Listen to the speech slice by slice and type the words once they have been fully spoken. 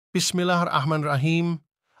Bismillahirrahmanirrahim.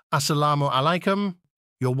 Assalamu alaikum.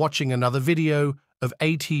 You're watching another video of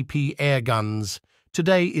ATP air guns.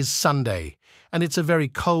 Today is Sunday, and it's a very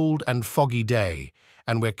cold and foggy day,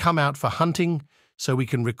 and we're come out for hunting, so we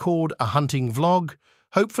can record a hunting vlog.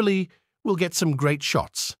 Hopefully, we'll get some great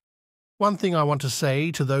shots. One thing I want to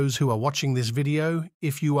say to those who are watching this video,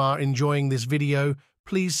 if you are enjoying this video,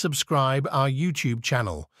 please subscribe our YouTube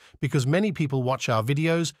channel, because many people watch our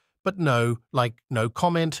videos, but no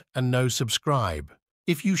comment and no subscribe.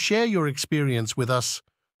 If you share your experience with us,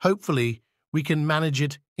 hopefully we can manage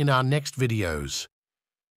it in our next videos.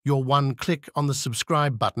 Your one click on the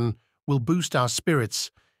subscribe button will boost our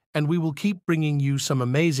spirits, and we will keep bringing you some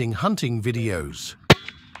amazing hunting videos.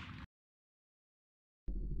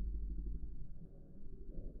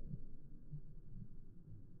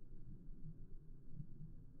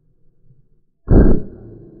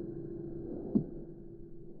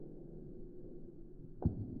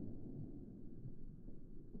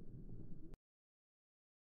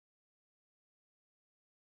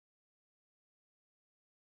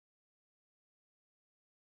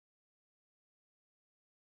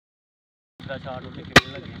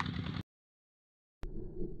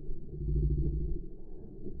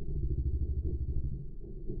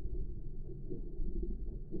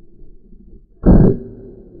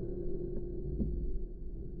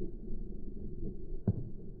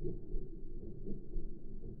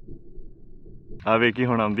 ਆ ਵੇਖੀ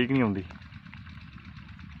ਹੁਣ ਆਉਂਦੀ ਕਿ ਨਹੀਂ ਆਉਂਦੀ।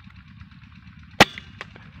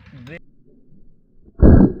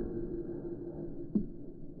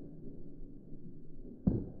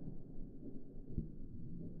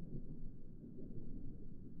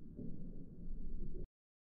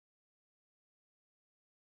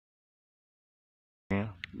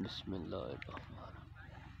 बिस्मिल्लाहिर्रहमानिर्रहीम।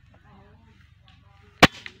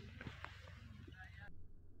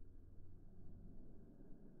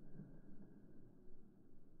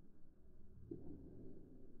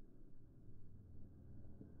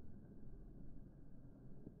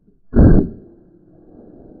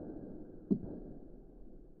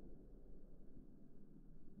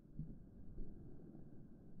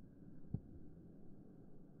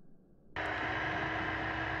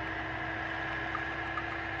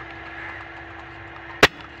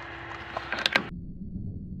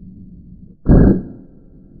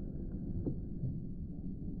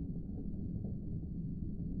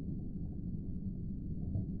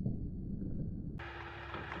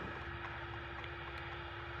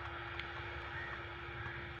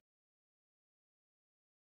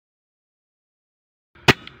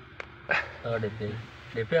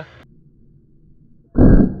 डिब्बे